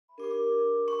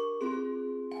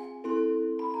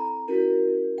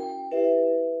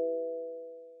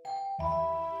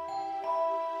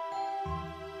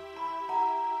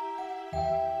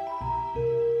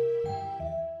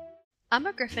I'm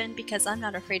a Griffin because I'm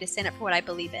not afraid to stand up for what I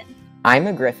believe in. I'm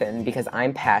a Griffin because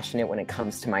I'm passionate when it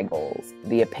comes to my goals.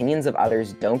 The opinions of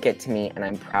others don't get to me, and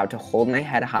I'm proud to hold my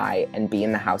head high and be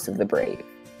in the house of the brave.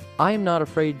 I am not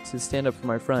afraid to stand up for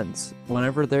my friends.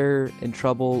 Whenever they're in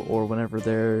trouble or whenever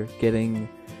they're getting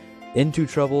into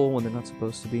trouble when they're not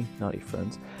supposed to be, naughty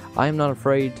friends, I am not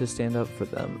afraid to stand up for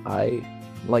them. I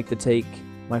like to take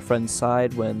my friend's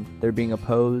side when they're being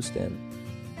opposed, and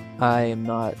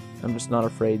I'm just not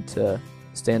afraid to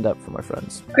stand up for my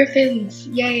friends. Griffins,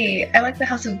 yay! I like the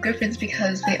House of Griffins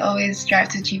because they always strive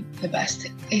to achieve the best.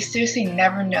 They seriously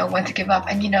never know when to give up,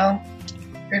 and you know,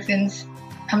 Griffins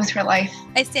comes for life.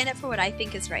 I stand up for what I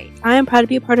think is right. I am proud to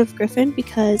be a part of Griffin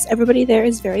because everybody there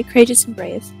is very courageous and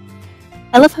brave.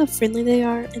 I love how friendly they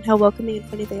are and how welcoming and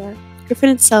funny they are. Griffin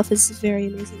itself is very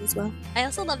amazing as well. I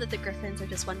also love that the Griffins are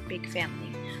just one big family.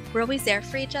 We're always there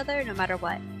for each other no matter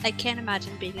what. I can't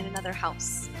imagine being in another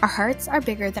house. Our hearts are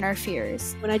bigger than our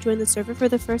fears. When I joined the server for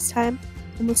the first time,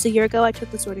 almost a year ago, I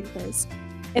took the sorting quiz.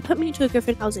 It put me into a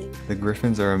Griffin housing. The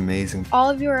Griffins are amazing. All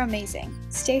of you are amazing.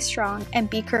 Stay strong and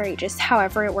be courageous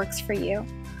however it works for you.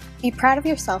 Be proud of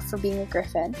yourself for being a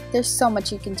Griffin. There's so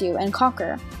much you can do and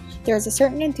conquer. There is a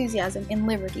certain enthusiasm in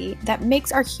liberty that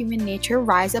makes our human nature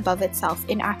rise above itself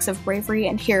in acts of bravery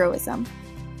and heroism.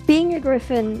 Being a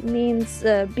Griffin means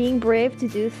being brave to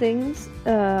do things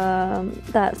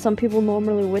that some people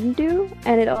normally wouldn't do,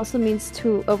 and it also means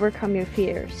to overcome your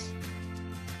fears.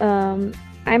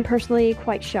 I'm personally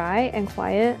quite shy and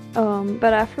quiet,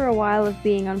 but after a while of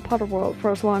being on Potterworld for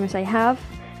as long as I have,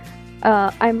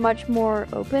 I'm much more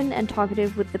open and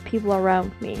talkative with the people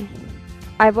around me.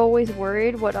 I've always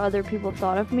worried what other people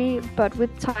thought of me, but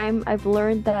with time I've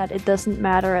learned that it doesn't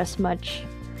matter as much.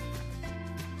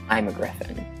 I'm a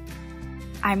Griffin.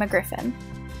 I'm a Griffin.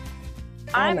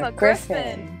 I'm a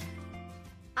Griffin.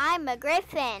 I'm a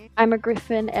Griffin. I'm a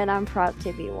Griffin and I'm proud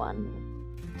to be one.